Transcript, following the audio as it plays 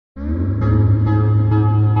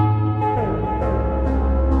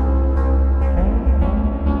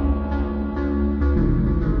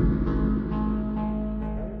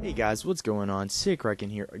Hey guys, what's going on? Sick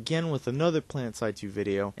here again with another Planetside 2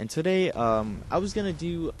 video, and today I was gonna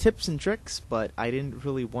do tips and tricks, but I didn't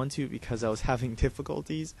really want to because I was having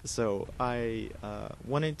difficulties, so I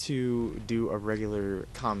wanted to do a regular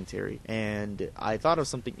commentary, and I thought of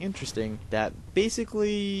something interesting that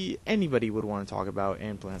basically anybody would want to talk about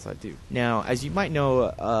in Planetside 2. Now, as you might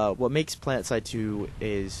know, what makes Planetside 2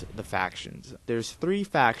 is the factions. There's 3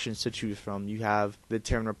 factions to choose from. You have the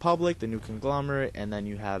Terran Republic, the New Conglomerate, and then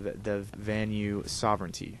you have the Vanu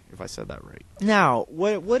Sovereignty, if I said that right. Now,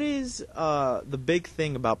 what is the big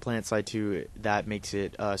thing about Planetside 2 that makes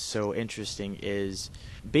it so interesting is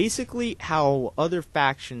basically how other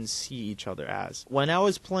factions see each other as. When I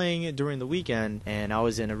was playing during the weekend and I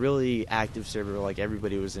was in a really active server, like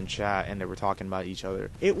everybody was in chat and they were talking about each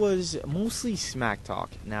other, it was mostly smack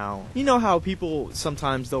talk. Now, you know how people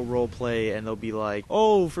sometimes they'll roleplay and they'll be like,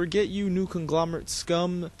 oh, forget you New Conglomerate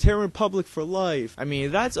scum, Terran Republic for life. I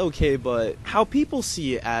mean, that's okay, but how people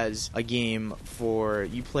see it as a game for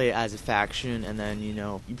you play as a faction and then, you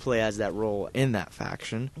know, you play as that role in that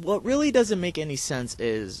faction. What really doesn't make any sense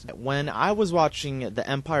is when I was watching the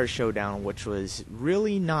Empire Showdown, which was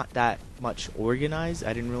really not that much organized.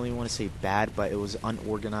 I didn't really want to say bad, but it was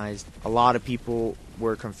unorganized. A lot of people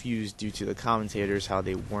were confused due to the commentators, how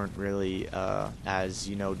they weren't really as,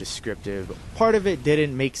 you know, descriptive. Part of it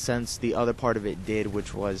didn't make sense, the other part of it did,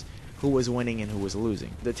 which was who was winning and who was losing.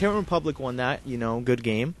 The Terran Republic won that, you know, good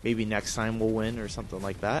game. Maybe next time we'll win or something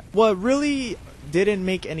like that. What really didn't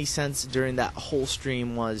make any sense during that whole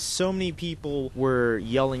stream was so many people were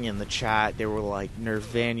yelling in the chat. They were like, nerf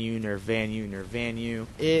Vanu, nerf Vanu, nerf Vanu.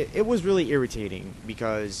 It was really irritating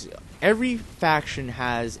because every faction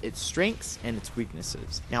has its strengths and its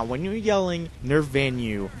weaknesses. Now, when you're yelling nerf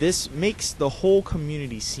Vanu, this makes the whole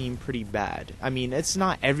community seem pretty bad. I mean, it's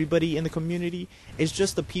not everybody in the community. It's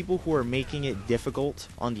just the people who are making it difficult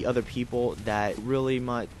on the other people that really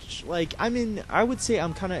much, like, I mean, I would say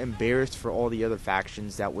I'm kind of embarrassed for all the other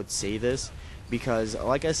factions that would say this because,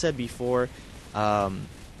 like I said before,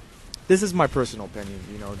 this is my personal opinion,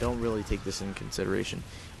 you know, don't really take this in consideration,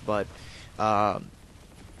 but,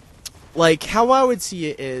 like, how I would see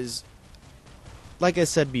it is, like I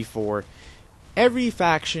said before, every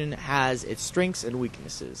faction has its strengths and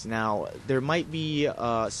weaknesses. Now, there might be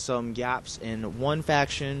some gaps in one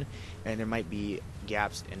faction, and there might be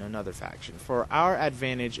gaps in another faction. For our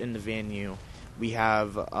advantage in the Vanu, we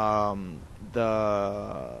have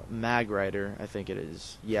the Mag Rider, I think it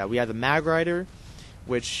is. Yeah, we have the Mag Rider,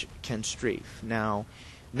 which can strafe. Now,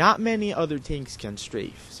 not many other tanks can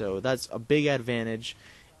strafe, so that's a big advantage.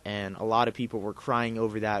 And a lot of people were crying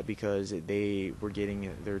over that because they were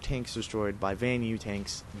getting their tanks destroyed by Vanu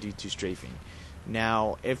tanks due to strafing.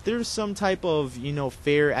 Now, if there's some type of, you know,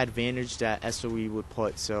 fair advantage that SOE would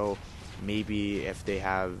put, so maybe if they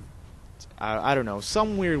have, I don't know,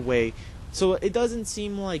 some weird way, so it doesn't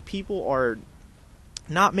seem like people are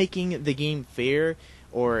not making the game fair,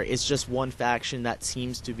 or it's just one faction that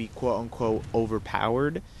seems to be quote-unquote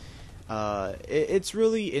overpowered. It's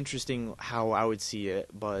really interesting how I would see it,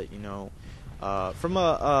 but, you know, from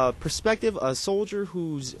a perspective, a soldier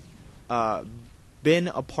who's been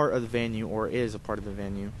a part of the Vanu, or is a part of the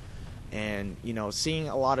Vanu, and, you know, seeing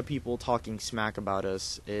a lot of people talking smack about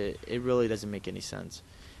us, it really doesn't make any sense.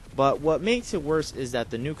 But what makes it worse is that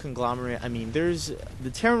the New Conglomerate, I mean, there's the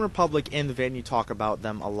Terran Republic and the Vanu talk about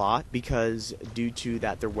them a lot because due to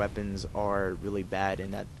that their weapons are really bad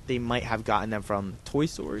and that they might have gotten them from toy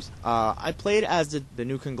stores. I played as the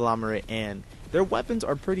New Conglomerate and their weapons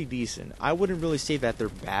are pretty decent. I wouldn't really say that they're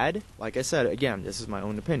bad. Like I said, again, this is my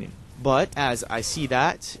own opinion. But as I see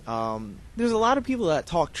that, there's a lot of people that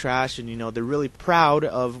talk trash and, you know, they're really proud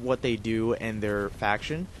of what they do and their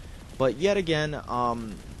faction. But yet again,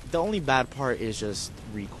 the only bad part is just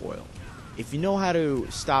recoil. If you know how to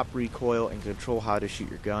stop recoil and control how to shoot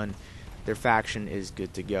your gun, their faction is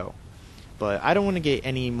good to go. But I don't want to get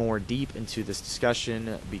any more deep into this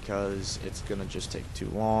discussion because it's going to just take too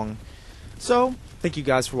long. So, thank you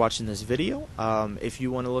guys for watching this video. If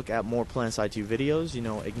you want to look at more Planetside 2 videos, you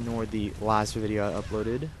know, ignore the last video I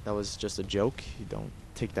uploaded. That was just a joke. You don't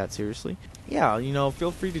take that seriously. Yeah, you know,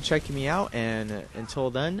 feel free to check me out, and until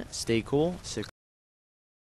then, stay cool, sick